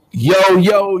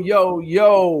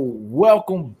Yo.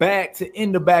 Welcome back to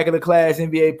In the Back of the Class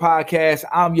NBA podcast.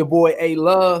 I'm your boy A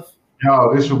Love.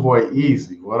 Yo, this your boy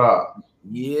Easy. What up?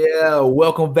 Yeah,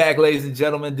 welcome back, ladies and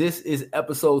gentlemen. This is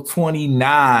episode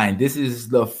 29. This is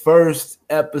the first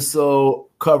episode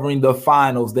covering the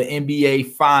finals, the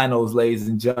NBA finals, ladies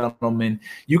and gentlemen.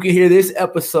 You can hear this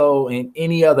episode and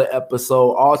any other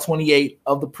episode, all 28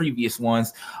 of the previous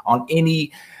ones, on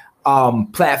any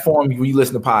platform where you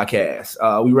listen to podcasts.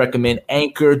 We recommend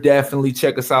Anchor. Definitely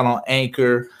check us out on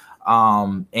Anchor.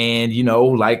 And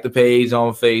like the page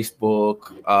on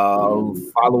Facebook,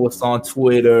 follow us on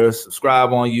Twitter,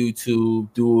 subscribe on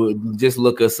YouTube, just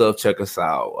look us up, check us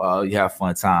out. You have a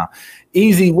fun time.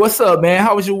 Easy, what's up, man?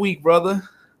 How was your week, brother?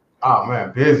 Oh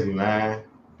man, busy, man.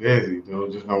 Busy,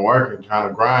 dude. Just been working, trying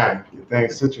to grind, get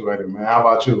things situated, man. How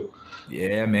about you?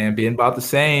 Yeah, man, being about the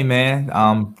same, man.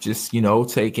 Just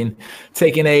taking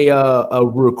a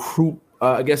recruit,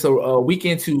 a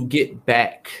weekend to get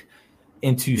back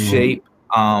into shape.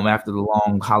 After the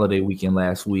long holiday weekend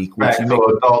last week. Back to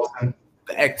adulting.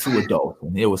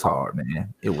 It was hard,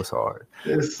 man. It was hard.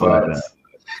 It sucks.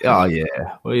 Oh yeah.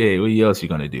 Well, yeah. What else you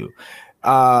gonna do?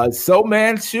 So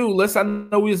man, I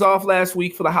know we was off last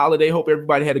week for the holiday. Hope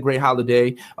everybody had a great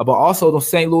holiday. But also the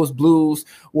St. Louis Blues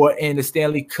were in the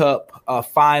Stanley Cup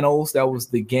finals. That was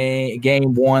the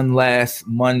game one last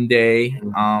Monday.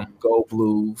 Go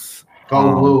Blues.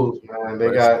 Go Blues, man.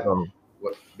 They got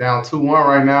down 2-1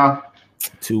 right now.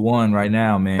 2-1 right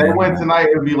now, man. They win tonight,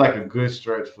 it'll be like a good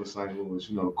stretch for St. Louis.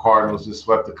 The Cardinals just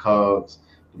swept the Cubs.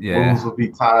 The Blues will be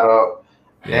tied up.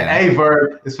 Yeah. And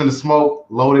Averb is finna smoke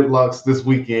Loaded Lux this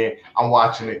weekend. I'm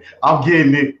watching it. I'm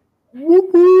getting it.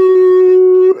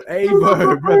 Woo-hoo!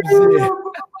 Averb represent.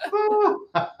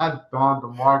 Don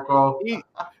DeMarco.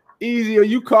 Easy. Are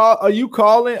you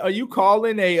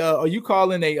calling a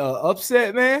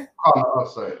upset, man?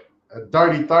 Upset. A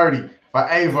dirty 30 for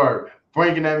Averb.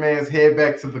 Bringing that man's head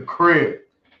back to the crib.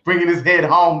 Bringing his head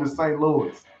home to St.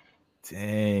 Louis.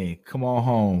 Dang, come on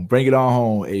home. Bring it on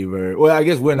home, Averb. Well, I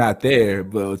guess we're not there,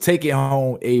 but take it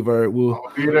home, Averb.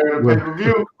 I'll be there in the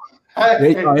pay-per-view.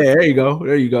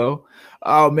 There you go.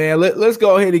 Oh, man, let's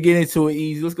go ahead and get into it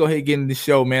easy. Let's go ahead and get into the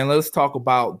show, man. Let's talk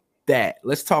about that.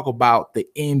 Let's talk about the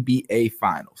NBA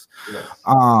Finals. Yes.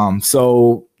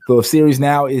 So the series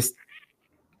now is...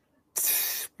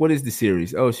 What is the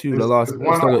series? Oh, shoot, I lost. It's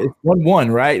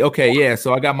 1-1, right? Okay, yeah.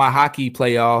 So I got my hockey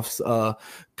playoffs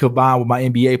combined with my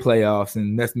NBA playoffs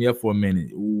and messed me up for a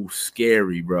minute. Ooh,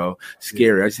 scary, bro.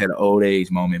 Scary. Yeah. I just had an old age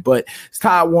moment. But it's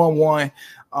tied 1-1.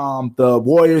 The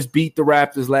Warriors beat the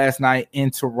Raptors last night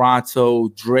in Toronto.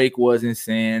 Drake wasn't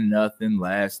saying nothing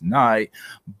last night.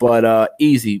 But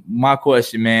Easy, my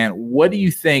question, man, what do you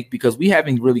think? Because we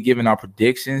haven't really given our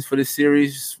predictions for the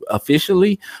series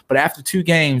officially. But after 2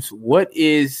 games,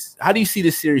 how do you see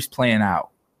the series playing out?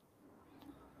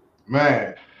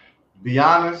 Man, to be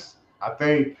honest, I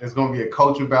think it's going to be a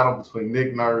coaching battle between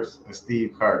Nick Nurse and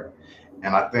Steve Kerr.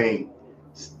 And I think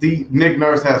Nick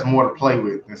Nurse has more to play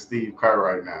with than Steve Kerr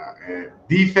right now. And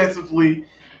defensively,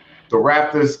 the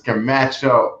Raptors can match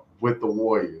up with the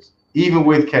Warriors, even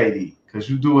with KD, because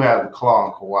you do have the claw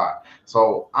on Kawhi.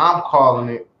 So I'm calling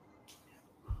it,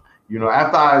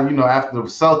 after the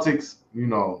Celtics,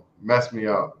 messed me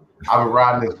up, I've been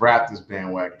riding this Raptors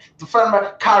bandwagon. The fact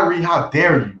about Kyrie, how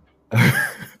dare you?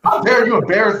 How dare you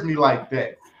embarrass me like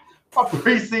that? My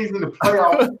preseason, the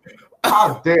playoffs,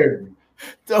 how dare you?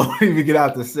 Don't even get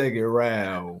out the second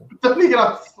round. Don't even get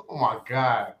out. Oh my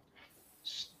God.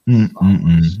 Shame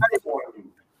on you.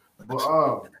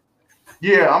 But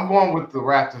yeah, I'm going with the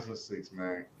Raptors in 6,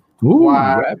 man.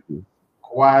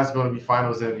 Kawhi's going to be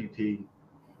Finals MVP,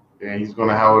 and he's going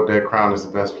to hold that crown as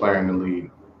the best player in the league.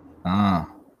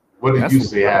 What did you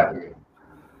see happening?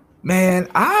 Man,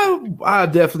 I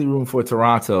definitely room for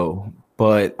Toronto,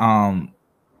 but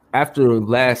after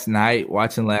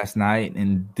watching last night,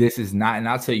 and this is not, and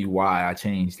I'll tell you why I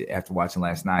changed it after watching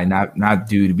last night, not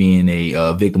due to being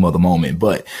a victim of the moment,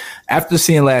 but after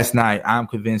seeing last night, I'm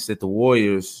convinced that the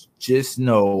Warriors just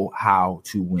know how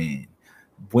to win.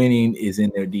 Winning is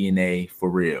in their DNA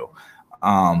for real.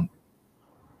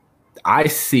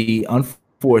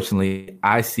 Unfortunately,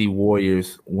 I see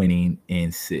Warriors winning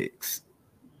in 6.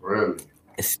 Really?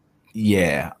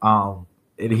 Yeah.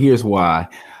 And here's why.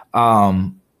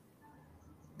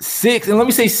 6, and let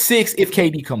me say 6 if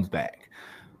KD comes back.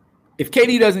 If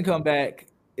KD doesn't come back,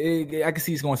 I can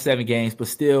see he's going 7 games, but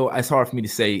still, it's hard for me to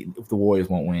say if the Warriors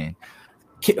won't win.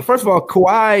 First of all,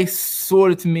 Kawhi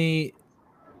sort of to me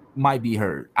might be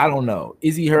hurt. I don't know.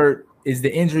 Is he hurt? Is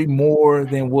the injury more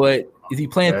than what Is he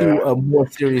playing through a more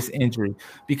serious injury?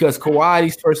 Because Kawhi,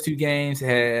 these first 2 games,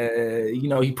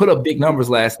 he put up big numbers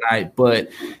last night, but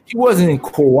he wasn't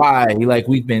Kawhi like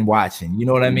we've been watching. You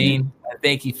know what I mean? I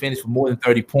think he finished with more than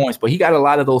 30 points, but he got a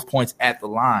lot of those points at the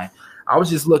line. I was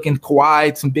just looking,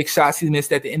 Kawhi, some big shots he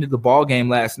missed at the end of the ball game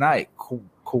last night.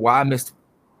 Kawhi missed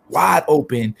wide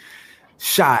open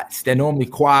shots that normally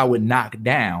Kawhi would knock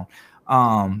down.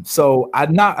 So I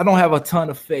don't have a ton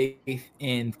of faith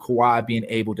in Kawhi being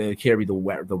able to carry the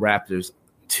Raptors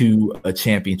to a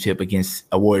championship against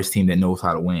a Warriors team that knows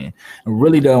how to win. I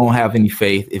really don't have any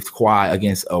faith if Kawhi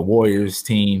against a Warriors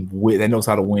team that knows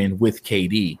how to win with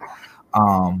KD.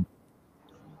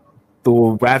 The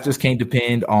Raptors can't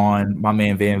depend on my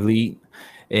man Van Vliet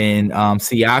and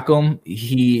Siakam.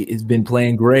 He has been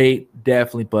playing great,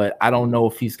 definitely, but I don't know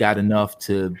if he's got enough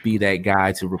to be that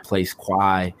guy to replace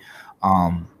Kawhi.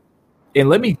 And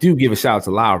let me give a shout out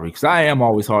to Lowry, because I am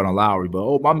always hard on Lowry,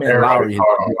 but my man Lowry,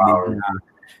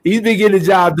 he's been getting the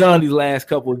job done these last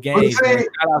couple of games. Shout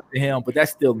out to him, but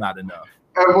that's still not enough.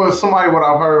 What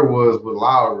I've heard was with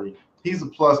Lowry, he's a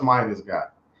plus-minus guy.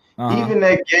 Even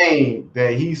that game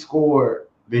that he scored,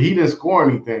 that he didn't score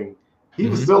anything, he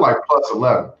was still like plus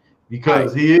 11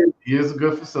 because he is a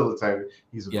good facilitator.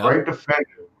 He's a great defender,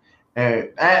 and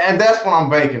that's what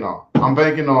I'm banking on. I'm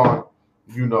banking on,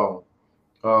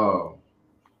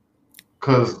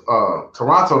 because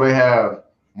Toronto, they have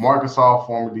Marc Gasol,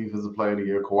 former defensive player of the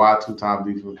year, Kawhi,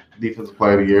 2-time defensive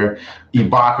player of the year,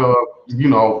 Ibaka,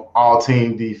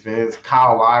 all-team defense,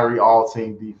 Kyle Lowry,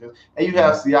 all-team defense, and you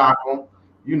have Siakam,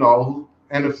 in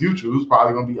the future, who's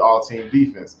probably going to be all-team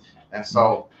defense. And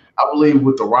so I believe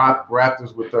with the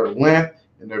Raptors, with their length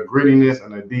and their grittiness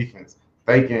and their defense,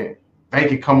 they can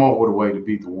come up with a way to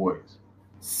beat the Warriors.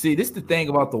 See, this is the thing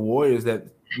about the Warriors that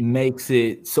makes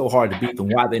it so hard to beat them,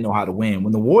 why they know how to win.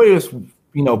 When the Warriors,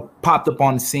 popped up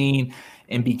on the scene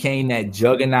and became that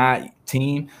juggernaut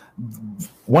team,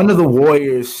 one of the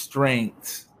Warriors'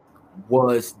 strengths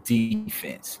was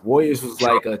defense. Warriors was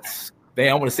like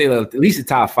I want to say at least a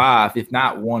top 5, if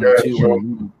not 1 or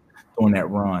 2 on that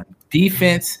run.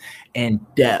 Defense and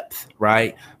depth,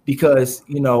 right? Because,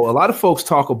 a lot of folks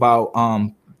talk about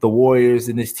the Warriors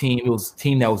and this team. It was a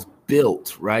team that was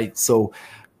built, right? So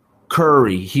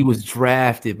Curry, he was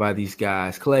drafted by these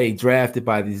guys. Clay, drafted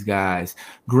by these guys.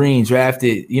 Green,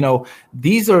 drafted.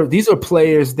 These are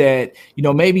players that,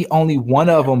 maybe only one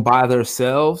of them by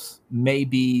themselves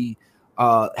maybe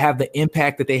have the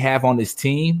impact that they have on this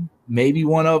team. Maybe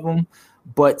one of them,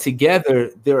 but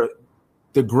together they're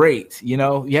great. You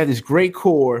have this great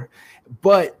core,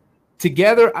 but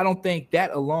together I don't think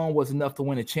that alone was enough to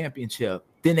win a championship.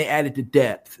 Then they added the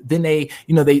depth. Then they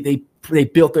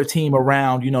built their team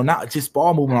around, not just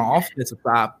ball movement on offensive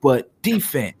side, but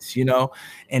defense,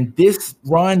 And this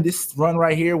run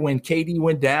right here, when KD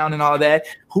went down and all that,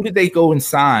 who did they go and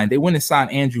sign? They went and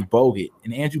signed Andrew Bogut.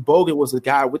 And Andrew Bogut was the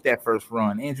guy with that first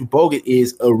run. Andrew Bogut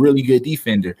is a really good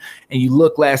defender. And you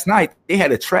look last night, they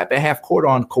had a trap at half court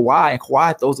on Kawhi, and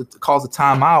Kawhi calls a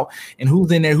timeout. And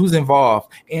who's in there? Who's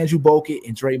involved? Andrew Bogut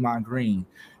and Draymond Green.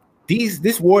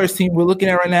 This Warriors team we're looking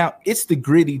at right now, it's the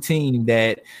gritty team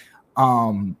that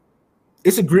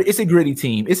it's a gritty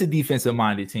team. It's a defensive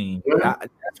minded team. That's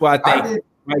why I think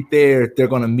right there they're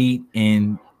going to meet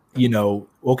and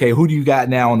okay, who do you got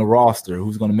now on the roster?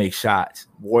 Who's going to make shots?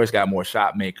 Warriors got more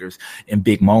shot makers in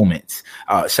big moments,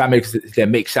 shot makers that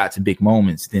make shots in big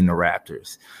moments than the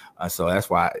Raptors. So that's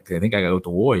why I think I got to go with the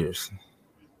Warriors.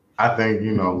 I think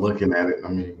looking at it,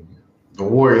 the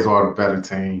Warriors are the better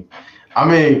team.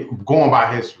 Going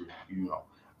by history,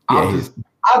 I'm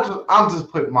just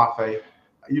putting my faith.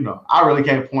 I really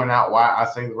can't point out why I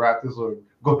say the Raptors are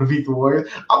going to beat the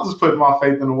Warriors. I'm just putting my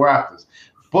faith in the Raptors.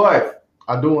 But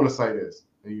I do want to say this.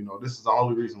 This is the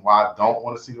only reason why I don't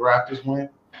want to see the Raptors win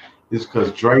is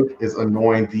because Drake is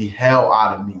annoying the hell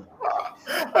out of me.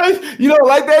 You don't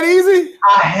like that easy?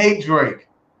 I hate Drake.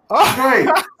 Drake,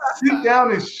 sit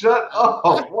down and shut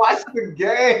up. Watch the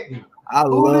game. I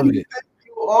love it.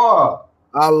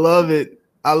 I love it.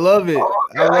 I love it.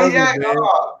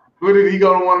 Where did he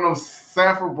go to one of those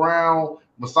Sanford Brown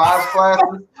massage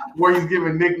classes where he's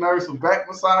giving Nick Nurse a back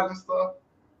massage and stuff?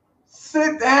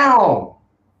 Sit down.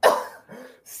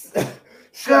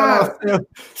 Shout out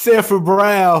Sanford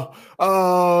Brown.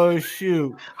 Oh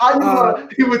shoot! How you gonna?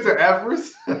 He went to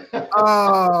Everest.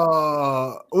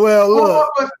 Well,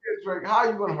 look. Drake, how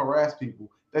are you gonna harass people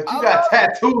that you got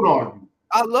tattooed on you?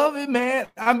 I love it, man.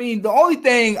 The only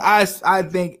thing I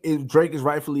think is Drake is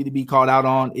rightfully to be called out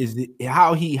on is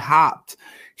how he hopped.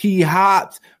 He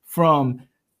hopped from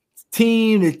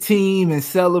team to team and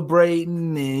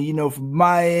celebrating and from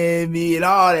Miami and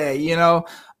all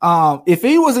that, if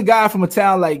he was a guy from a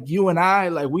town like you and I,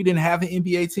 like we didn't have an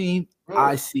NBA team,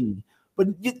 I see. But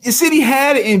your city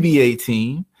had an NBA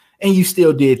team and you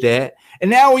still did that. And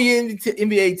now when your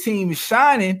NBA team is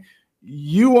shining,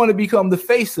 you want to become the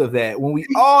face of that. When we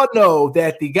all know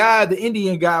that the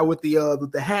Indian guy with the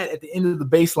hat at the end of the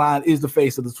baseline is the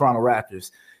face of the Toronto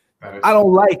Raptors. I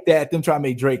don't like that. Them trying to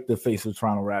make Drake the face of the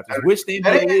Toronto Raptors, which the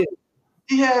NBA is.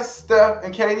 He has Steph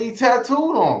and KD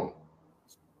tattooed on him.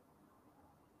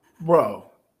 Bro,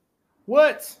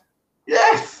 what?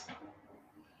 Yes.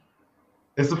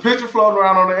 It's a picture floating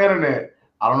around on the internet.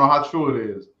 I don't know how true it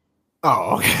is.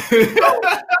 Oh, okay.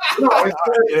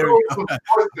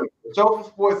 Show from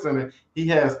Sports Center. He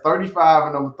has 35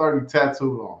 and number 30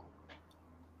 tattooed on.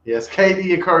 He has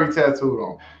KD and Curry tattooed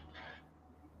on.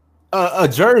 A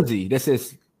jersey that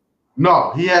says.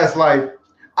 No, he has like.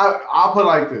 I'll put it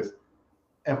like this.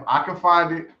 If I can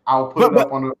find it, I'll put it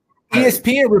up on the.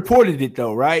 ESPN reported it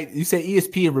though, right? You say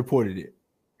ESPN reported it.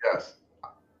 Yes.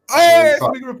 Hey, so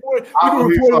we can report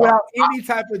it without any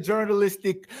type of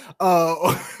journalistic.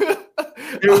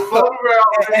 It was floating around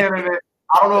on the internet.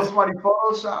 I don't know if somebody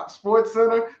photoshopped Sports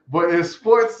Center, but it's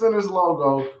Sports Center's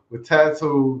logo with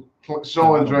tattoo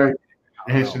showing Drake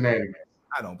and his shenanigans.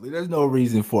 I don't believe there's no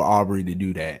reason for Aubrey to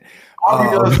do that.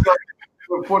 Aubrey does stuff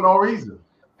for no reason.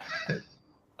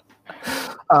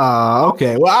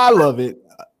 Okay. Well, I love it,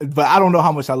 but I don't know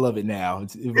how much I love it now.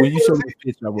 When you show me the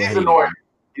picture, I will hate it.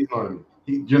 He's annoying.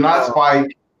 You're not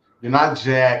Spike. You're not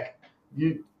Jack.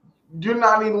 You're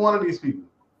not even one of these people.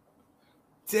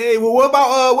 Hey, well, what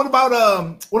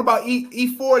about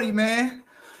E40, man?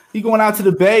 He going out to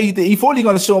the Bay. E40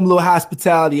 going to show him a little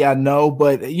hospitality, I know,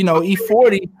 but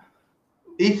E40.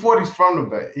 E40's from the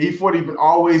Bay. E40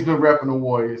 always been repping the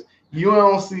Warriors. You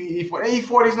don't see E40.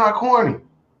 E40's not corny.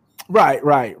 Right.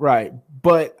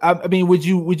 But I mean, would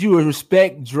you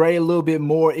respect Dre a little bit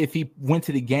more if he went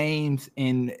to the games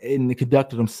and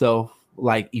conducted himself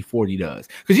like E40 does?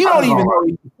 Because you don't even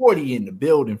know E40 in the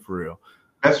building for real.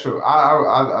 That's true.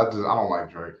 I don't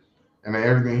like Drake and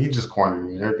everything. He just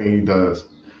corny and everything he does.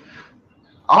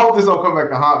 I hope this don't come back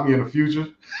to haunt me in the future.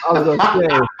 I was gonna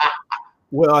say.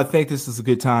 Well, I think this is a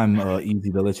good time,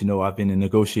 Easy, to let you know I've been in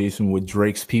negotiation with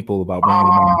Drake's people about bringing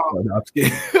them on.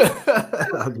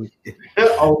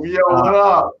 OVO, what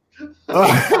up?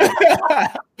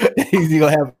 Easy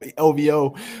gonna have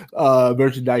OVO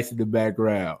merchandise in the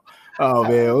background. Oh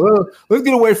man, well, let's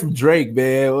get away from Drake,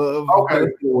 man. Okay,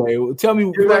 tell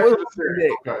me.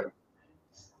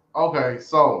 Okay,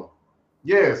 so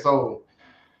there's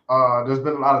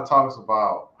been a lot of talks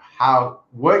about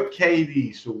what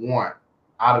KD should want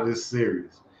out of this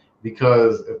series,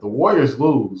 because if the Warriors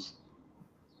lose,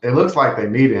 it looks like they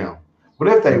need him. But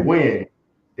if they win,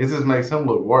 it just makes him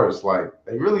look worse. Like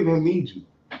they really didn't need you.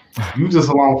 You just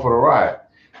along for the ride.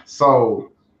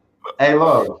 So, hey,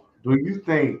 Love, do you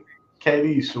think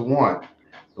KD should want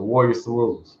the Warriors to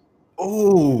lose?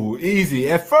 Oh, Easy.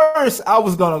 At first, I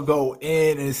was gonna go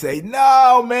in and say,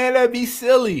 no, man, that'd be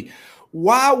silly.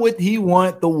 Why would he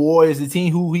want the Warriors, the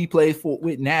team who he plays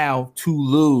with now, to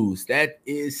lose? That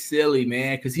is silly,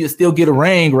 man, because he'll still get a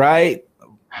ring, right?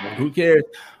 Who cares?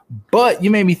 But you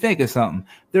made me think of something.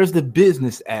 There's the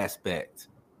business aspect.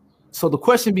 So the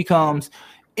question becomes,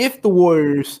 if the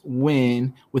Warriors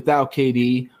win without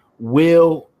KD,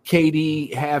 will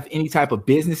KD have any type of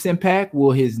business impact?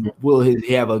 Will he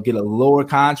get a lower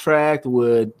contract?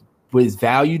 Would his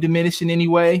value diminish in any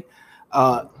way?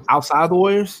 Outside the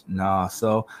Warriors? No.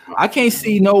 So I can't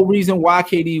see no reason why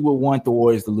KD would want the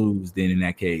Warriors to lose then in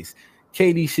that case.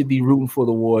 KD should be rooting for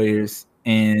the Warriors.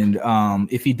 And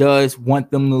if he does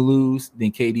want them to lose,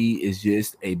 then KD is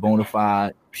just a bona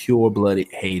fide, pure-blooded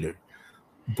hater.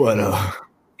 But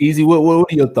Easy, what are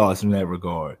your thoughts in that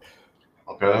regard?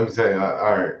 Okay, let me tell you.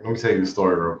 All right, let me tell you the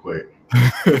story real quick.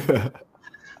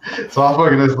 So I was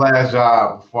working this last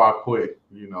job before I quit.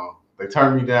 They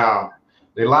turned me down.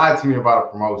 They lied to me about a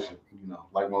promotion,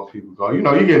 like most people go. You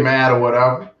get mad or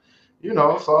whatever.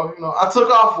 So, I took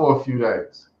off for a few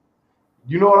days.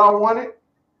 You know what I wanted?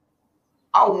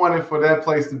 I wanted for that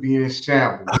place to be in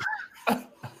shambles.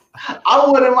 I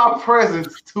wanted my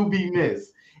presence to be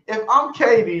missed. If I'm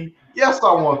KD, yes,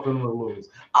 I want them to lose.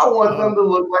 I want them to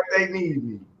look like they need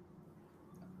me.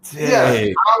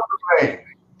 Yes, I'm the man.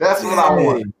 That's what I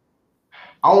want.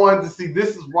 I wanted to see,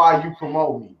 this is why you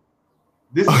promote me.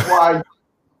 This is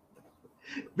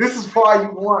why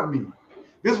you want me.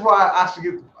 This is why I should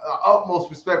get the utmost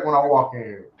respect when I walk in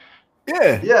here.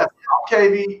 Yeah. Yes, I'm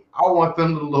KD. I want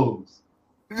them to lose.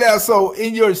 Now, so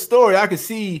in your story, I could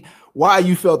see why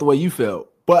you felt the way you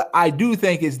felt. but I do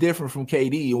think it's different from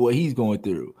KD and what he's going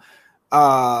through.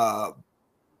 But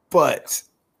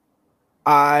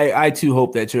I too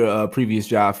hope that your previous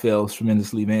job fails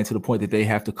tremendously, man, to the point that they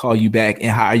have to call you back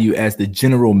and hire you as the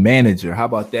general manager. How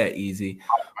about that, Easy?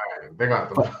 They're gonna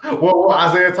have to. Well,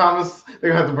 Isaiah Thomas,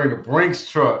 they're gonna have to bring a Brinks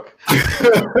truck.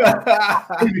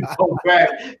 Go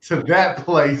back to that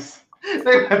place.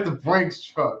 They have the Brinks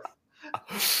truck.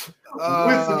 With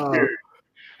security.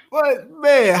 But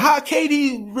man, how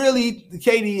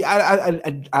KD?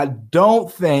 I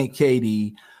don't think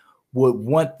KD would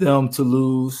want them to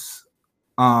lose.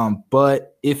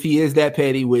 But if he is that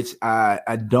petty, which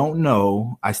I don't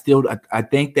know, I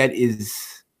think that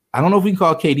is. I don't know if we can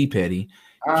call KD petty.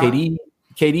 KD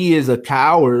is a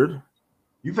coward.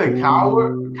 You think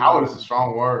coward? Coward is a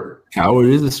strong word. Coward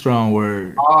is a strong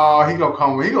word. Oh, he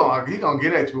gonna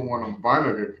get at you with one of them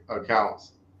burner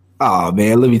accounts. Oh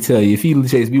man, let me tell you, if he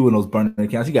chased me with those burner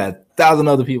accounts, he got 1,000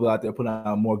 other people out there putting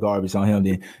out more garbage on him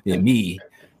than me.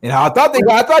 And I thought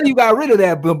you got rid of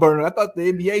that burner. I thought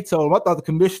the NBA told him. I thought the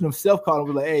commissioner himself called him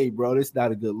and was like, "Hey, bro, this is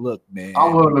not a good look, man."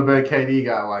 I'm willing to bet KD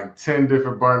got like 10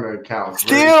 different burner accounts.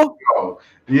 Still?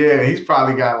 Yeah, he's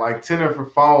probably got like 10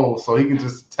 different phones, so he can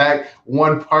just tag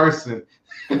one person.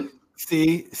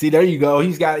 See, there you go.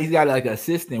 He's got like an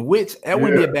assistant, which that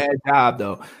wouldn't be a bad job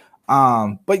though.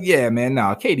 But yeah, man,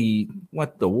 no, KD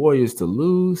want the Warriors to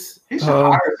lose. He should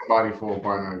hire somebody for a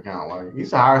burner account. Like he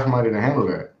should hire somebody to handle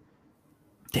that.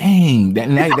 Dang, that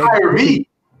hire me.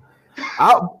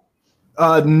 No,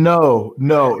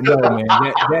 man.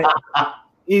 That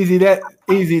easy.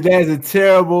 That's a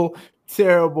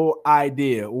terrible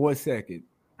idea. 1 second.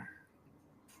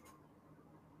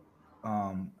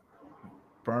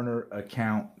 Burner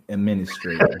account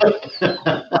administrator.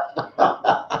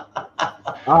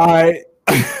 All right.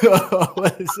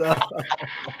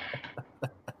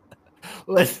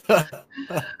 Let's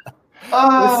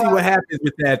see what happens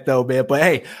with that, though, man. But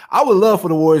hey, I would love for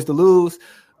the Warriors to lose,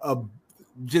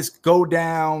 just go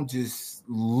down, just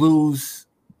lose.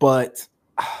 But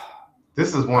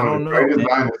this is one of the greatest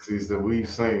dynasties that we've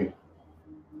seen.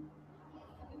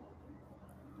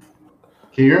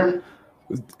 Can you hear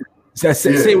me?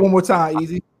 Say it one more time,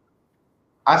 Easy.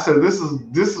 I said this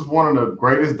is one of the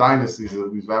greatest dynasties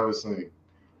that we've ever seen.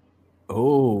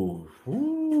 Oh,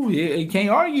 yeah, you can't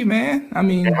argue, man. I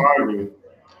mean, can't argue.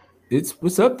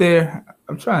 It's up there.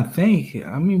 I'm trying to think.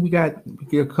 I mean,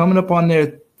 we're coming up on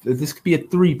there. This could be a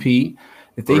three-peat.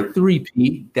 If they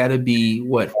three-peat, that'd be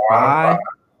what, 5?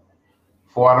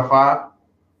 4 out of 5.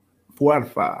 4 out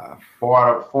of 5.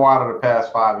 4 out of the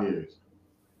past 5 years.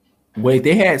 Wait,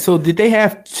 did they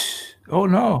have? Oh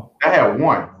no, they had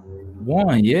 1.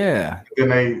 1, yeah. Then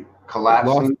they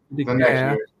collapsed the next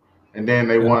year, and then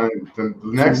they won the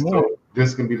next 2.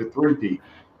 This can be the three-peat.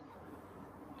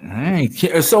 Dang.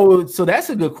 So that's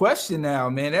a good question now,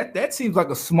 man. That seems like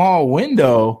a small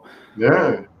window.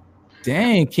 Yeah.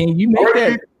 Dang, can you make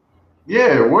that?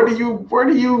 Where do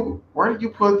you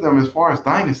put them as far as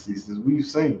dynasties as we've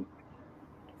seen?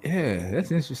 Yeah,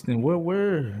 that's interesting.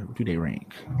 Where do they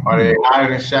rank? Are they higher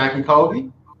than Shaq and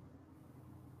Kobe?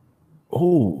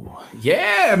 Oh,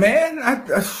 yeah, man. I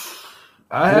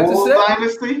have to say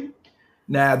dynasty.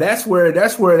 Now that's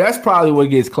probably what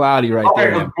gets cloudy right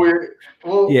there.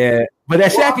 Well, yeah, but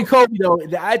that Shaq and Kobe though,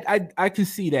 I can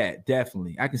see that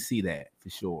definitely. I can see that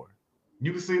for sure.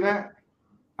 You can see that.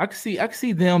 I can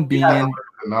see them being the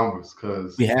numbers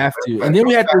because we have to, and then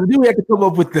we have to come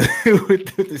up with the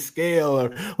with the scale. Or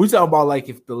we talking about like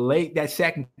if that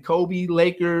Shaq and Kobe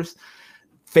Lakers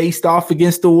faced off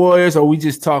against the Warriors, or are we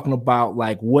just talking about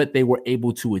like what they were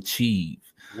able to achieve?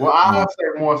 Well, I would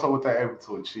say more so what they're able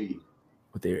to achieve.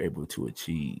 What they're able to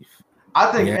achieve.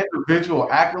 I think individual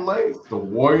accolades, the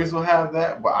Warriors will have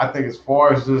that, but I think as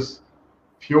far as just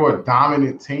pure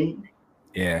dominant team,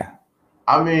 yeah.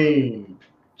 I mean,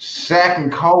 Shaq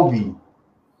and Kobe.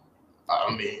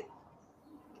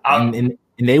 And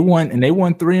they won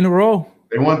 3 in a row.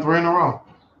 They won 3 in a row.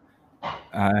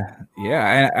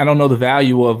 I don't know the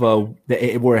value of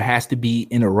where it has to be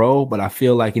in a row, but I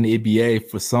feel like in the NBA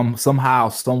for somehow,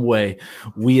 some way,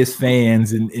 we as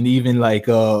fans and even like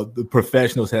the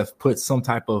professionals have put some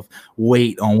type of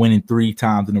weight on winning 3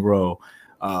 times in a row.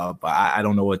 But I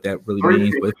don't know what that really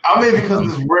means. But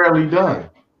because it's rarely done.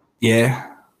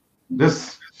 Yeah.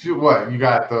 This what you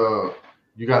got Shaq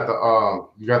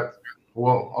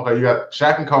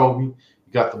and Kobe.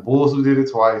 You got the Bulls who did it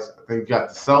twice. I think you got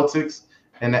the Celtics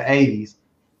in the 80s.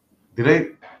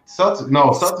 Celtics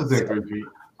didn't three-peat.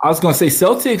 I was gonna say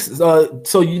Celtics.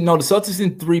 So the Celtics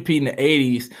didn't three-peat in the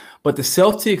 80s, But the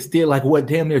Celtics did like what,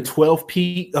 damn near 12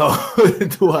 peat. Oh, in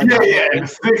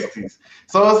the 60s.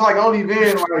 So it's like only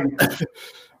been like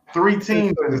 3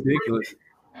 teams. Ridiculous.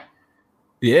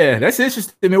 Yeah, that's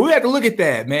interesting, man. We have to look at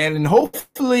that, man, and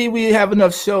hopefully we have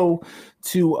enough show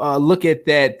to look at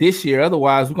that this year.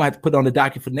 Otherwise, we're gonna have to put it on the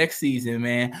docket for next season,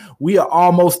 man. We are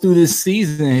almost through this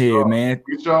season here, man.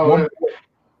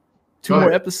 Two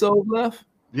more episodes left.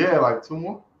 Yeah, like 2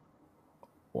 more.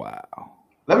 Wow.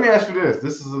 Let me ask you this.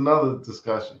 This is another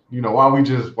discussion. You know, while we're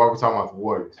talking about the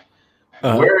Warriors,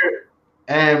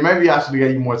 and maybe I should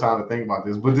give you more time to think about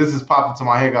this, but this is popping to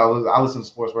my head. I listen to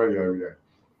sports radio every day.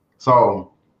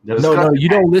 So no, you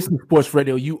don't listen to sports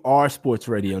radio. You are sports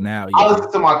radio now. Yeah. I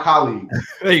listen to my colleagues.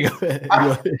 There you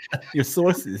go. Your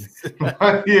sources.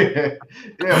 yeah,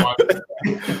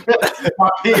 my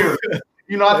peers.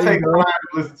 You know, I take time to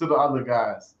listen to the other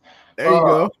guys. There you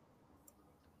go.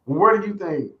 Where do you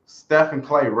think Steph and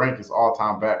Klay rank as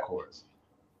all-time backcourts?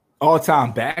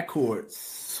 All-time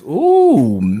backcourts.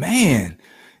 Ooh, man.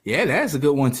 Yeah, that's a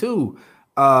good one too.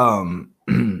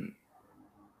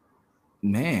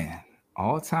 Man,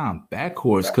 all-time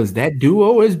backcourts, because that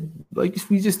duo is like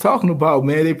we just talking about,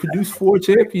 man. They produced 4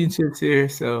 championships here,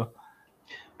 so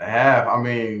they have. I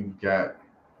mean, got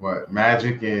what,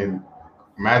 Magic and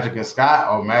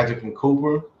Scott, or Magic and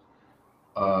Cooper.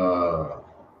 I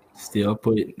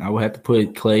would have to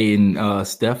put Klay and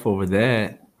Steph over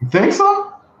that. You think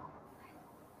so?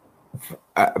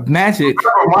 Magic,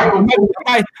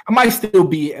 I might still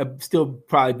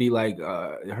probably be like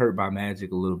hurt by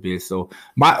Magic a little bit. So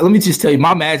let me just tell you,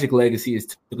 my Magic legacy has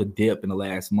took a dip in the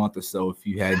last month or so. If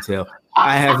you hadn't tell,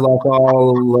 I have like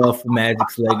all love for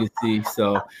Magic's legacy.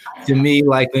 So to me,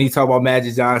 like when you talk about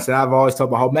Magic Johnson, I've always talked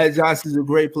about how Magic Johnson is a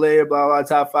great player, blah blah,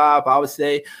 top 5. I would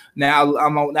say now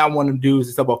I'm one of them dudes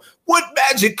that talk about what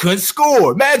Magic could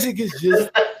score. Magic is just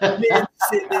men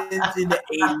sitting in the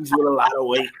 80s with a lot of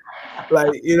weight.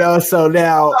 Like, you know, so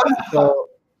now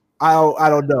I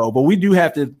don't know, but we do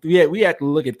have to we have to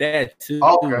look at that too.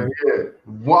 Okay, yeah.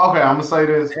 Well, okay, I'm gonna say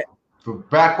this. The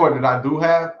backcourt that I do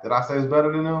have that I say is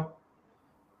better than them,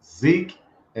 Zeke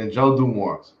and Joe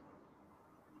Dumars.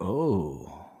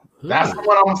 Oh, that's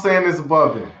what I'm saying is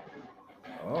above them.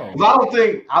 I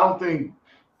don't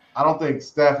think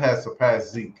Steph has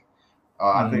surpassed Zeke.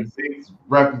 I think Zeke's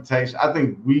reputation. I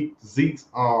think Zeke's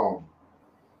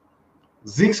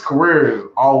career is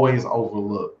always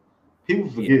overlooked.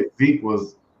 People forget Zeke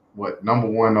was number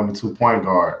 1, number 2 point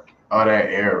guard of that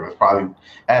era. It's probably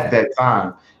at that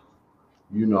time,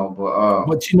 you know.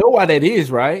 But you know why that is,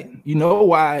 right? You know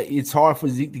why it's hard for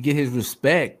Zeke to get his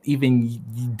respect even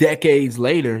decades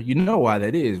later. You know why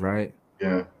that is, right?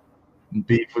 Yeah,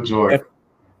 beat for Jordan.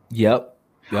 Yep.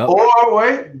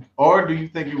 Or do you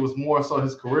think it was more so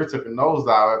his career took a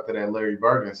nosedive after that Larry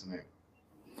Bird incident?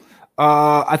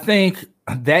 I think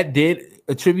that did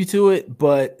attribute to it,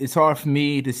 but it's hard for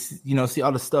me to see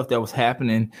all the stuff that was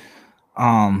happening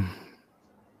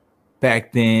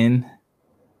back then.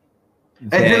 And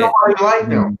then nobody liked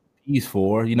them. He's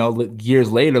for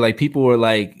years later, like people were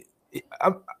like,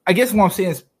 I guess what I'm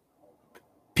saying is,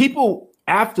 people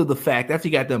after the fact, after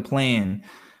he got done playing,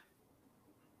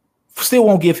 still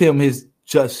won't give him his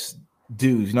just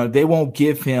dudes. They won't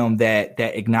give him that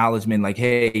acknowledgement, like,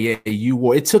 hey, yeah, you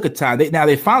were. It took a time.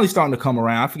 They're finally starting to come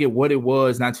around. I forget what it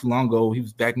was not too long ago. He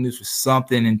was back in this for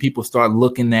something, and people start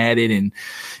looking at it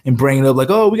and bringing it up like,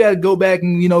 oh, we got to go back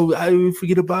and I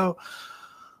forget about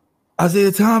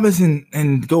Isaiah Thomas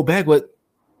and go back. But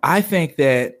I think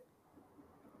that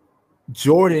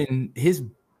Jordan, his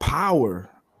power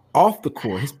off the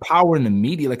court, his power in the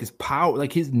media, like his power,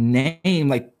 like his name,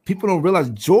 like people don't realize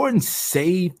Jordan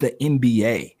saved the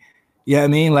NBA. You know what I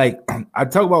mean? Like I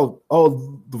talk about,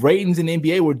 the ratings in the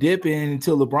NBA were dipping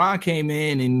until LeBron came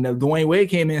in and Dwayne Wade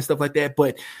came in and stuff like that.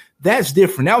 But that's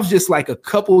different. That was just like a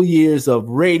couple years of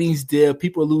ratings dip.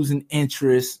 People are losing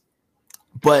interest.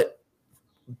 But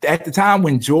at the time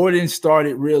when Jordan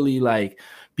started really like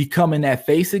becoming that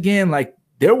face again, like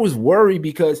there was worry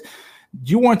because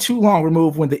you weren't too long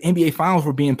removed when the NBA finals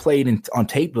were being played on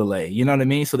tape delay. You know what I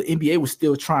mean? So the NBA was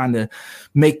still trying to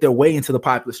make their way into the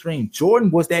popular stream. Jordan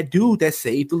was that dude that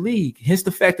saved the league. Hence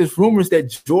the fact there's rumors that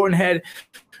Jordan had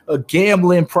a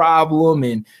gambling problem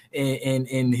and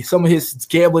some of his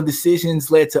gambling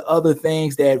decisions led to other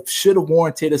things that should have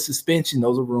warranted a suspension.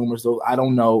 Those are rumors. Though I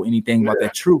don't know anything about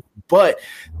that truth. But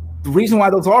the reason why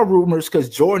those are rumors because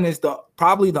Jordan is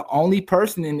probably the only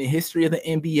person in the history of the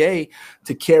NBA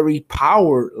to carry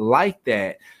power like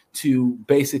that, to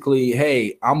basically,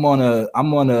 hey, I'm gonna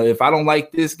if I don't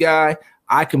like this guy,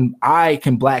 I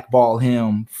can blackball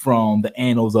him from the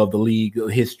annals of the league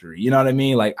history. You know what I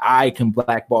mean? Like, I can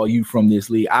blackball you from this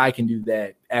league. I can do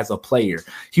that as a player.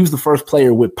 He was the first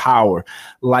player with power,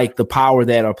 like the power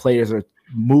that our players are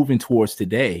moving towards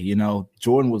today. You know,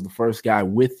 Jordan was the first guy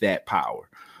with that power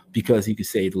because he could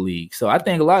save the league. So I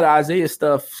think a lot of Isaiah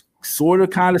stuff sort of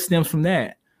kind of stems from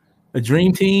that. A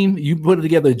dream team, you put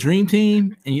together a dream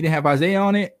team and you didn't have Isaiah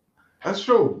on it. That's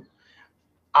true.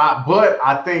 But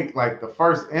I think like the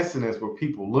first incidents where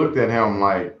people looked at him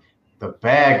like the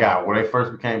bad guy, where they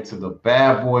first became to the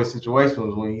bad boy situation,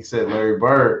 was when he said Larry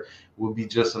Bird would be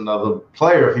just another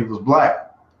player if he was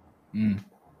black.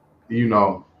 You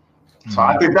know, so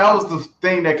I think that was the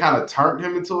thing that kind of turned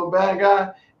him into a bad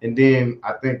guy. And then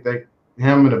I think that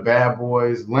him and the bad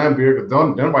boys, Lambeer, because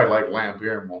don't nobody like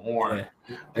Lambeer and Mahorn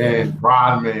and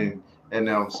Rodman and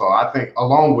them. So I think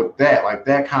along with that, like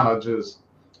that kind of just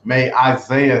made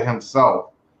Isaiah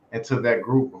himself into that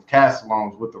group of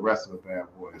cast-alongs with the rest of the bad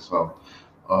boys. So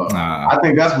I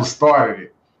think that's what started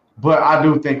it. But I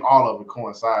do think all of it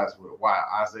coincides with why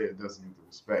Isaiah doesn't need the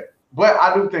respect. But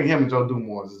I do think him and Joe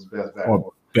Dumars is his best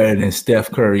backboard. Better than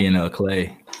Steph Curry and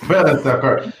Clay. Better than Steph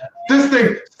Curry. Just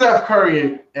think Steph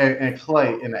Curry and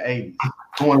Clay in the 80s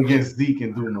going against Zeke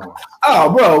and Dumars. Oh,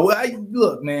 bro.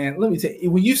 Look, man, let me tell you.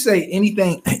 When you say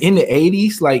anything in the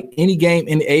 80s, like any game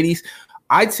in the 80s,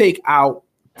 I take out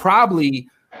probably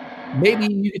maybe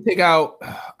you could take out,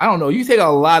 I don't know, you take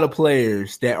out a lot of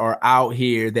players that are out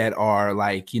here that are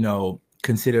like, you know,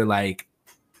 considered like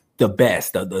the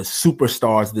best, the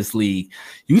superstars of this league.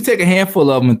 You take a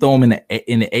handful of them and throw them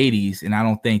in the 80s, and I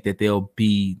don't think that they'll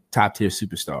be top tier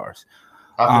superstars.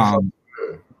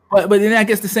 But then I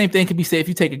guess the same thing could be said if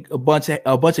you take a bunch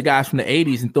of guys from the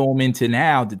 80s and throw them into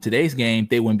today's game,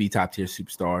 they wouldn't be top tier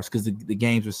superstars because the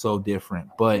games are so different.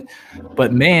 But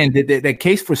man, that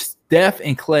case for Steph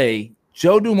and Clay,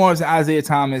 Joe Dumars and Isaiah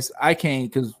Thomas, I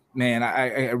can't, because man,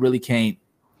 I really can't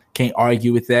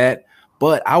argue with that.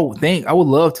 But I would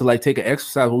love to like take an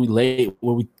exercise where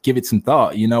we give it some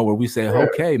thought, you know, where we say,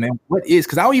 okay, man, what is?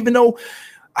 Because I don't even know.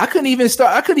 I couldn't even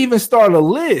start a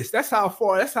list. That's how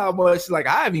much like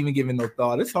I haven't even given no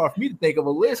thought. It's hard for me to think of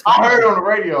a list. I heard on the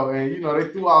radio, and you know, they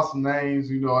threw out some names,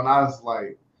 you know, and I was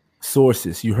like,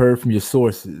 sources. You heard from your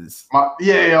sources.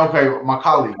 Okay, my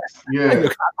colleagues, my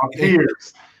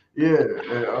peers,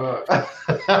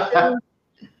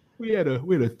 We had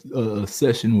a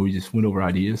session where we just went over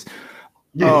ideas.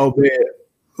 Yeah. Oh man,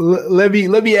 let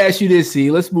me ask you this. See,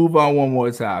 let's move on one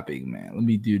more topic, man. Let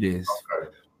me do this. Okay.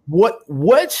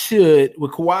 What should,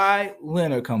 with Kawhi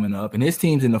Leonard coming up and his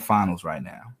team's in the finals right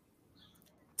now,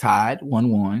 tied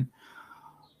 1-1.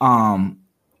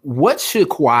 What should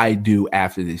Kawhi do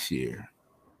after this year?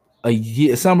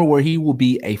 A summer where he will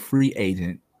be a free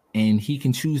agent and he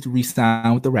can choose to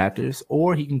re-sign with the Raptors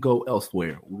or he can go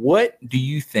elsewhere. What do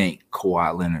you think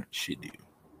Kawhi Leonard should do?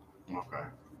 Okay.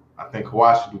 I think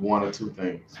Kawhi should do one or two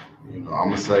things. You know, I'm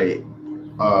gonna say,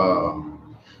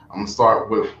 I'm gonna start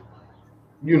with,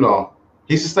 you know,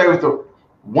 he should stay with the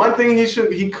one thing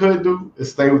he could do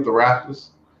is stay with the Raptors.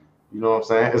 You know what I'm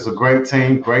saying? It's a great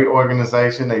team, great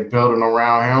organization. They building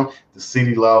around him. The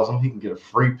city loves him. He can get a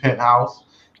free penthouse.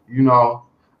 You know,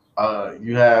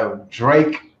 you have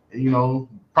Drake, you know,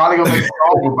 probably gonna make a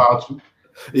song about you.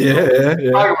 Yeah.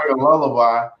 Probably gonna make a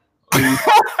lullaby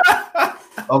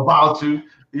about you.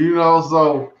 You know,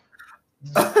 so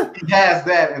he has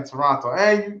that in Toronto.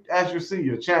 And as you see,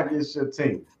 your championship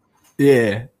team.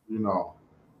 Yeah. You know.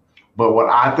 But what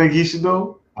I think he should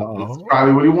do is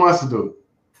probably what he wants to do.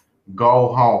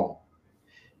 Go home.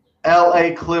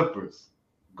 LA Clippers.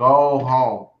 Go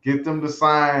home. Get them to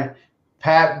sign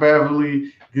Pat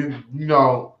Beverly. You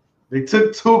know, they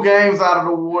took 2 games out of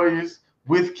the Warriors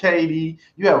with KD.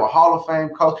 You have a Hall of Fame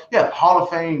coach. You have a Hall of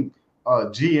Fame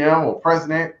GM or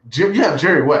president. You have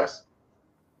Jerry West.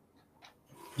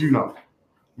 You know,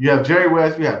 you have Jerry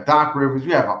West. You have Doc Rivers.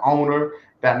 You have an owner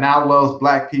that now loves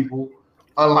black people,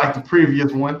 unlike the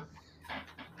previous one.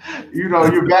 You know,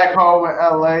 you're back home in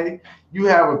LA. You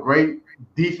have a great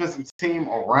defensive team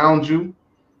around you.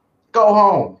 Go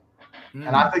home.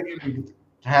 And I think you can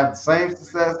have the same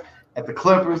success at the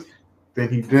Clippers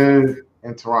that he did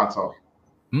in Toronto.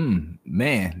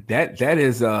 Man, that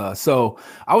is so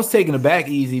I was taken aback,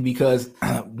 Easy, because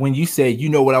when you said, you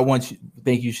know what I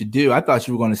think you should do, I thought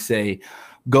you were going to say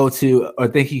go to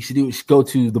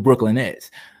the Brooklyn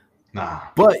Nets. Nah.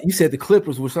 But you said the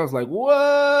Clippers, which I was like,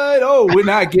 what? Oh, we're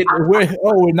not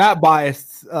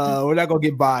biased. We're not gonna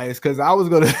get biased because I was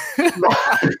gonna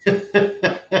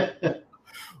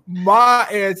my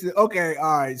answer. Okay,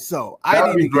 all right. So that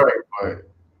would be great, but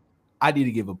I need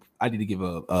to give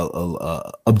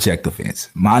a objective answer.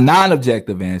 My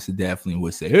non-objective answer definitely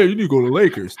would say, hey, you need to go to the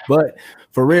Lakers. But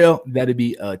for real, that'd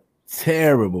be a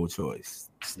terrible choice.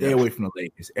 Stay away from the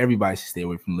Lakers. Everybody should stay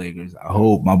away from the Lakers. I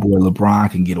hope my boy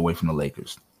LeBron can get away from the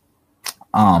Lakers.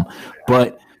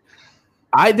 But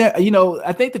I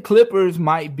think the Clippers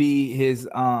might be is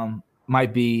a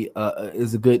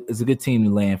good team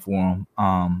to land for him.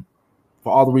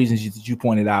 For all the reasons that you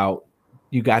pointed out,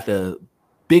 you got the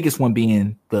biggest one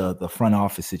being the front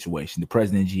office situation, the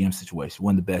president and GM situation,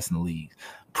 one of the best in the league,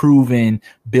 proven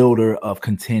builder of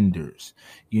contenders.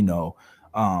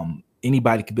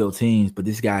 Anybody can build teams, but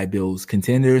this guy builds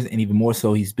contenders, and even more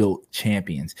so, he's built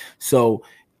champions. So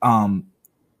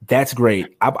that's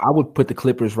great. I would put the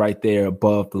Clippers right there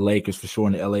above the Lakers for sure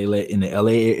in the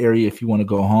LA area if you want to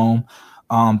go home.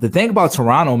 The thing about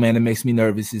Toronto, man, that makes me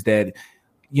nervous is that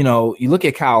you look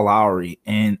at Kyle Lowry,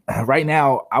 and right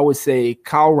now I would say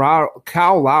Kyle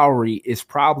Lowry is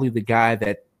probably the guy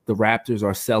that the Raptors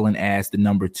are selling as the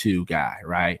number 2 guy,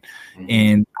 right? Mm-hmm.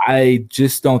 And I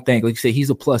just don't think, like you say, he's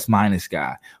a plus-minus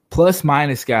guy.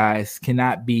 Plus-minus guys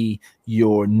cannot be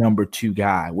your number 2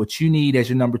 guy. What you need as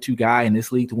your number 2 guy in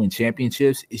this league to win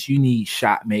championships is you need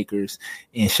shot makers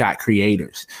and shot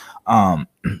creators.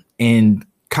 And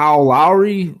Kyle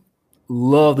Lowry,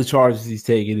 love the charges he's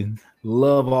taking.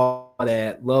 Love all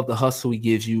that. Love the hustle he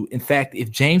gives you. In fact, if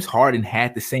James Harden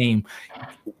had the same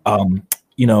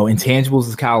intangibles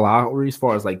as Kyle Lowry as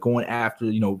far as like going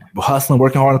after, hustling,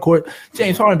 working hard on the court,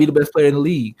 James Harden be the best player in the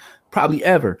league probably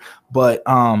ever. But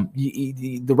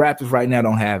the Raptors right now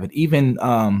don't have it. Even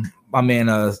my man,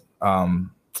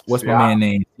 what's my man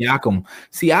name?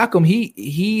 Siakam.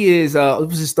 He is. It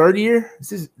was his third year.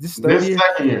 This third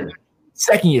year.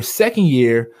 Second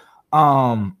year.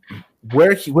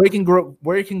 Where he can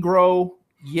grow,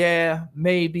 yeah,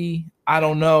 maybe. I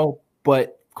don't know,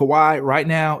 but Kawhi right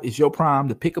now is your prime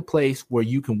to pick a place where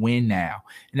you can win now.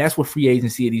 And that's what free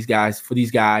agency of these guys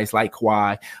like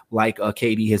Kawhi, like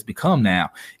KD has become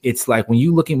now. It's like when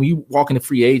you walk into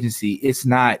free agency, it's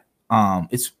not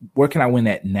it's where can I win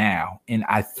that now? And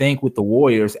I think with the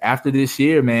Warriors after this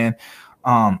year, man,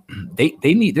 they're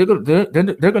gonna need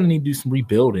to do some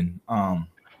rebuilding.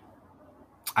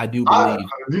 I do believe.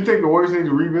 Do you think the Warriors need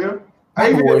to rebuild?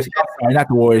 Not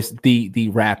the Warriors, the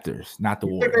Raptors, not the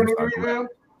Warriors. Think they need to rebuild?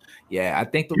 Yeah, I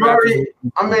think the Raptors.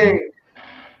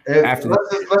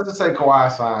 Let's just say Kawhi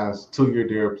signs 2-year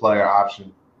deal player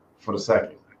option for the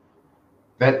second.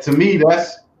 That to me,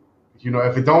 that's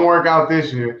if it don't work out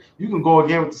this year, you can go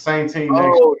again with the same team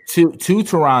next year. To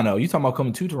Toronto. You talking about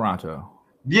coming to Toronto?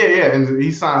 Yeah, and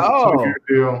he signs a 2-year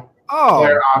deal,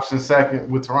 player option second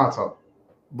with Toronto.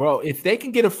 Bro, if they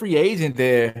can get a free agent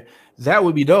there, that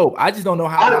would be dope. I just don't know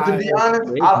how. To be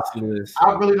honest,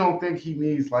 I really don't think he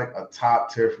needs like a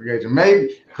top tier free agent.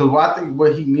 Maybe because I think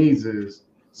what he needs is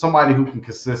somebody who can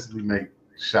consistently make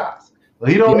shots.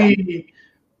 Like, he don't need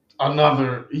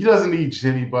another. He doesn't need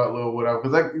Jimmy Butler or whatever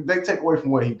because they take away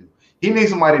from what he do. He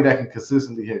needs somebody that can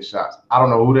consistently hit shots. I don't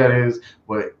know who that is,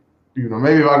 but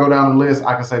maybe if I go down the list,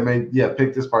 I can say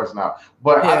pick this person out.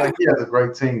 But I think he has a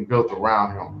great team built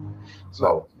around him.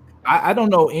 So I don't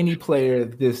know any player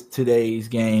today's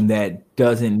game that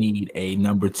doesn't need a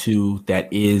number 2 that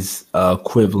is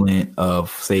equivalent of,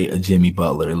 say, a Jimmy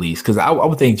Butler at least. Because I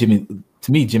would think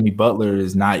Jimmy Butler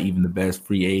is not even the best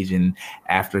free agent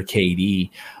after KD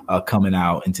coming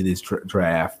out into this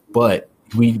draft. But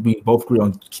we both agree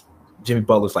on Jimmy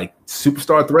Butler's like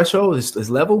superstar threshold, his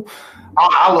level.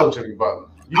 I love Jimmy Butler.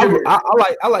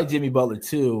 I like Jimmy Butler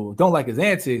too. Don't like his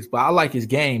antics, but I like his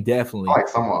game definitely. I like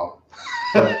some of them.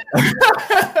 That's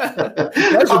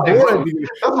your boy.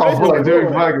 That's my boy,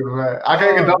 Derek Buckets, man. I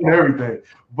can't condone everything,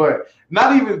 but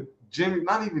not even Jimmy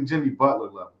Butler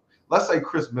level. Let's say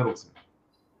Chris Middleton,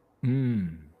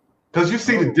 because you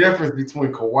see the difference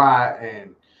between Kawhi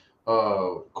and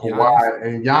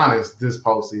Giannis this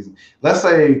postseason. Let's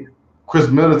say Chris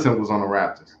Middleton was on the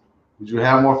Raptors. Would you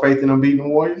have more faith in them beating the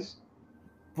Warriors?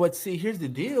 But see, here's the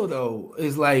deal, though,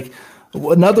 is like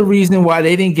another reason why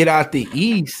they didn't get out the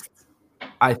East,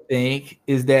 I think,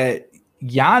 is that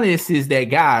Giannis is that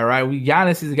guy, right?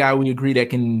 Giannis is the guy we agree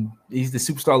that he's the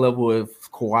superstar level of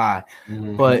Kawhi.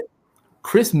 Mm-hmm. But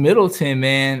Chris Middleton,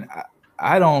 man,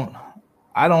 I don't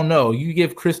know. You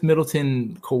give Chris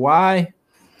Middleton Kawhi,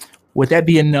 would that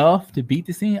be enough to beat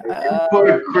the team?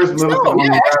 Put Chris Middleton on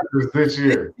the Raptors this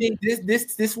year.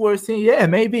 This Warriors team, yeah,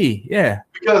 maybe, yeah.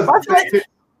 Because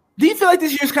do you feel like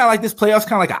this year's kind of like this playoffs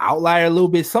kind of like an outlier a little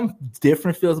bit? Some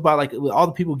different feels about like all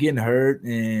the people getting hurt,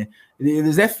 and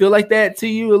does that feel like that to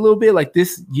you a little bit? Like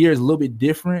this year is a little bit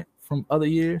different from other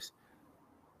years.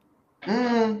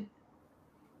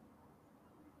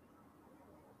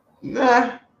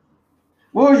 Nah.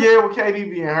 Well, yeah, with KD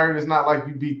being hurt, it's not like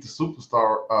you beat the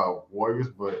superstar Warriors,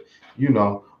 but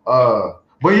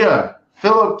but yeah,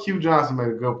 Philip Q. Johnson made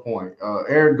a good point.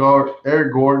 Eric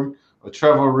Gordon, or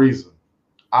Trevor Ariza.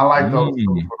 I like those two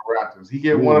for the Raptors. He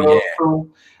get one of those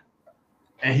two,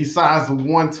 and he signs a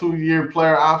 1-2 year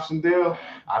player option deal.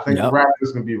 I think the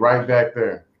Raptors can be right back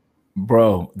there.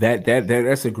 Bro,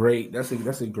 that's a great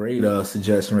suggestion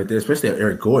right there, especially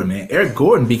Eric Gordon, man. Eric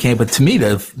Gordon became, but to me,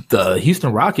 the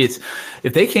Houston Rockets,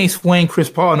 if they can't swing Chris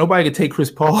Paul, nobody can take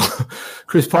Chris Paul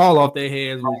off their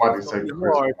hands. Nobody take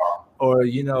Chris Paul. Or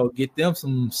get them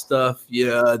some stuff.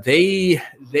 Yeah, they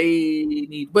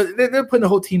need, but they're putting the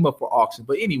whole team up for auction.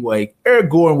 But anyway, Eric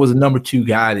Gordon was a number 2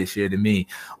 guy this year to me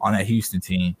on that Houston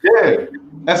team. Yeah,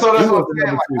 and so that's what I'm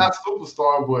saying. Like, not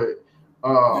superstar, but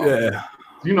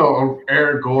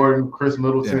Eric Gordon, Chris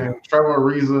Middleton, Trevor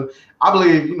Ariza. I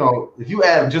believe if you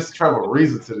add just Trevor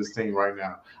Ariza to this team right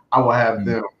now, I will have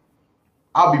them.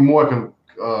 I'll be more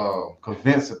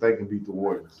convinced that they can beat the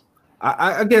Warriors.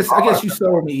 I guess you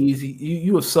sold me easy.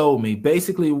 You have sold me.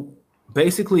 Basically,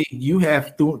 you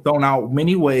have thrown out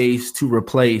many ways to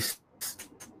replace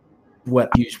what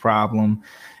huge problem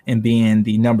and being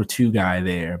the number 2 guy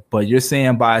there. But you're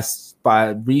saying by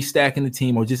restacking the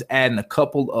team or just adding a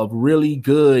couple of really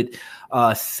good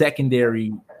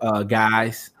secondary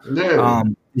guys,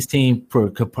 this team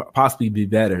could possibly be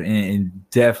better. And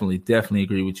definitely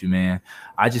agree with you, man.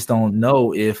 I just don't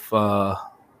know if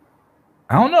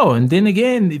I don't know. And then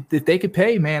again, if they could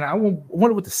pay, man, I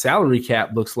wonder what the salary cap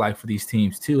looks like for these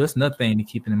teams too. That's another thing to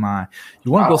keep in mind.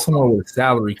 You want to go somewhere with a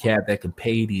salary cap that can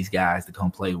pay these guys to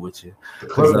come play with you.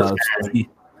 Clippers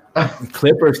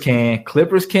can,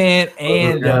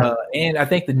 and I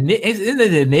think the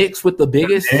Knicks with the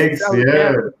biggest Knicks,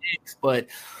 but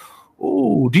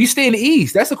do you stay in the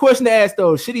East? That's a question to ask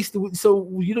though. Should he? So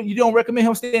you don't recommend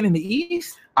him staying in the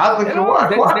East? I think Kawhi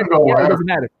can go wherever. It doesn't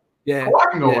matter. Yeah, Kawhi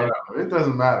can go whatever. It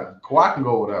doesn't matter. Kawhi can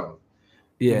go whatever.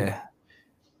 Yeah.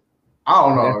 I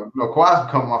don't know. Kawhi's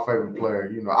become my favorite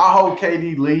player. I hope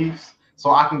KD leaves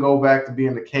so I can go back to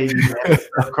being the KD and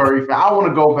Steph Curry fan. I want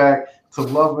to go back to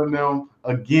loving them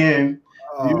again.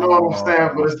 You know what I'm saying?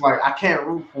 But it's like I can't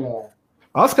root for them.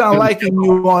 I was kind of liking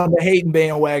you on the hating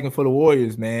bandwagon for the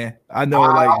Warriors, man. I know,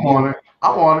 I'm on it. I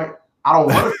don't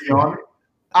want to be on it.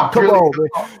 Come on,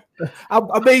 man.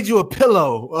 I made you a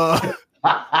pillow.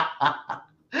 I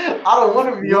don't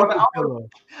want to be on it.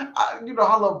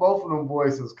 I love both of them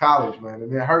boys since college, man,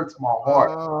 and it hurts my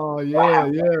heart. Oh yeah.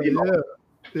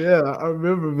 I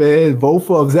remember, man,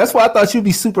 both of them. That's why I thought you'd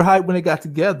be super hyped when they got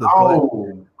together.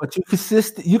 But you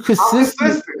consistent. You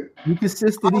consistent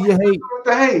in your hate. With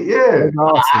the hate, yeah.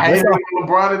 Awesome. I hate when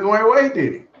LeBron and Dwayne Wade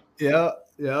did it.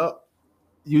 Yeah.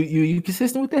 You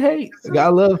consistent with the hate.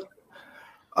 Gotta love.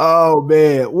 Oh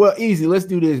man, well, easy. Let's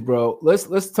do this, bro.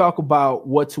 Let's talk about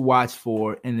what to watch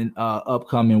for in the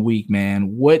upcoming week,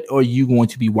 man. What are you going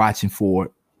to be watching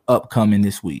for upcoming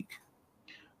this week?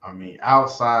 I mean,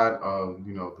 outside of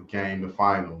the game, the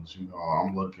finals,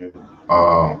 I'm looking.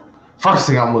 First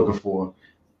thing I'm looking for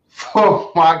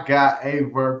my guy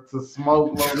Aver to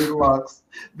smoke Loaded Lux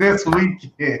this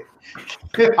weekend.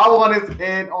 I want his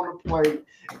head on the plate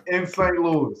in St.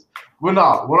 Louis. But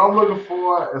no, what I'm looking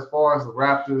for as far as the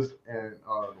Raptors and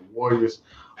the Warriors,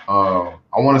 I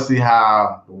want to see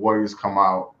how the Warriors come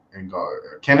out and go.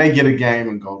 Can they get a game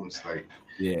in Golden State?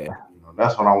 Yeah.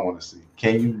 That's what I want to see.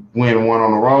 Can you win one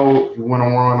on the road? If you win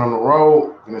one on the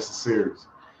road, then it's a series.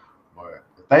 But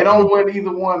if they don't win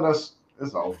either one, it's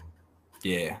over.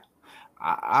 Yeah.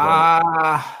 I'm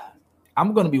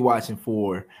going to be watching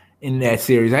for in that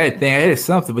series. I had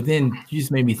something, but then you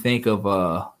just made me think of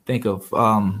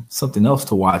something else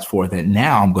to watch for that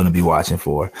now I'm going to be watching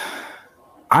for.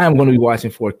 I am going to be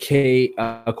watching for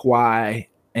Kawhi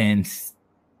and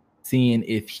seeing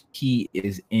if he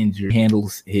is injured,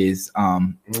 handles his self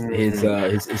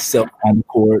on the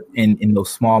court in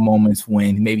those small moments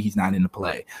when maybe he's not in the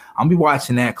play. I'm gonna be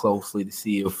watching that closely to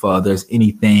see if there's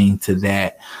anything to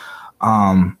that.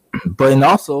 But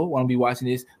also want to be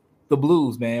watching the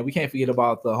Blues, man. We can't forget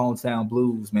about the hometown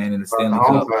Blues, man, in the Stanley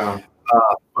Cup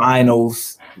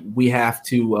finals. We have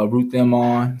to root them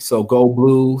on. So go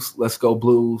Blues. Let's go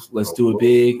Blues. Let's do it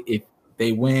big. If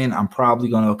they win, I'm probably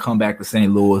going to come back to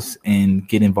St. Louis and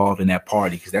get involved in that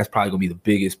party because that's probably going to be the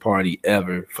biggest party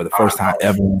ever for the first time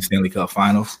ever in the Stanley Cup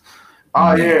finals.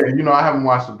 Oh, yeah. I haven't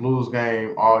watched the Blues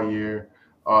game all year.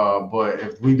 But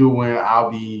if we do win, I'll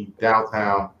be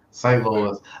downtown St.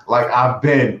 Louis like I've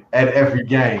been at every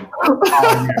game all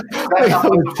year. That's how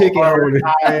much of a bird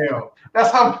I am. That's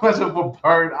how much of a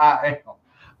bird I am.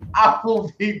 I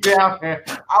will be down there.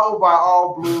 I will buy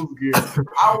all Blues gear.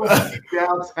 I will be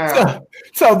downtown.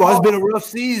 Talk about it's been a rough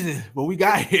season, but we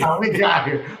got here. We got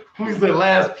here. We was in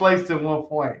last place at one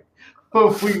point.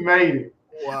 We made it.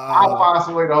 Wow. I'll find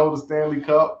some way to hold the Stanley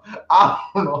Cup. I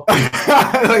don't know.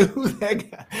 Like, who's that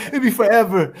guy? It'd be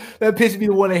forever. That pitch be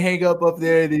the one to hang up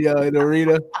there in the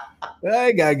arena.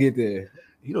 I gotta get there.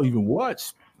 You don't even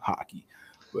watch hockey,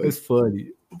 but it's funny.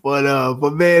 But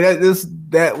man,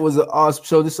 that was an awesome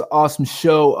show. This is an awesome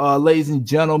show, ladies and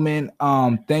gentlemen.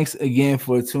 Thanks again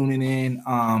for tuning in.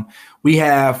 We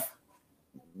have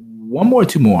one more,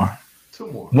 two more.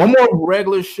 One more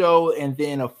regular show, and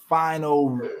then a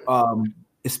final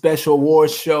special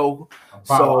awards show.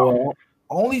 So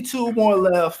only two more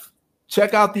left.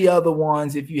 Check out the other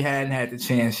ones if you hadn't had the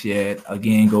chance yet.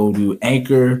 Again, go to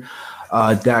anchor.com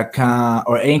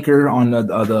or Anchor on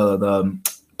the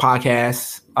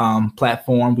podcast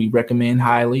platform. We recommend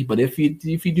highly. But if you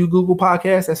do Google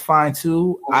Podcasts, that's fine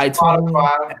too. iTunes,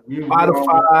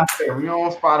 Spotify. We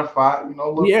on Spotify. You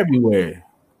know, we everywhere.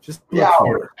 Just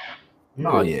for it.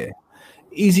 Oh yeah,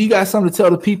 Easy. You got something to tell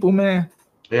the people, man?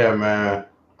 Yeah, man.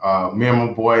 Me and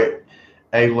my boy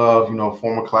A-Love,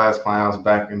 former class clowns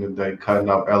back in the day, cutting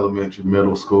up elementary,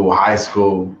 middle school, high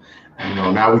school.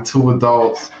 Now we two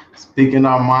adults speaking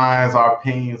our minds, our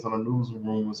opinions on the news and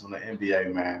rumors on the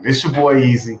NBA, man. This your boy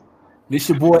Easy. This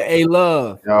your boy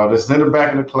A-Love. This is in the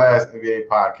Back in the Class NBA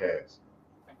podcast.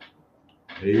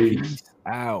 Peace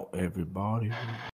out, everybody.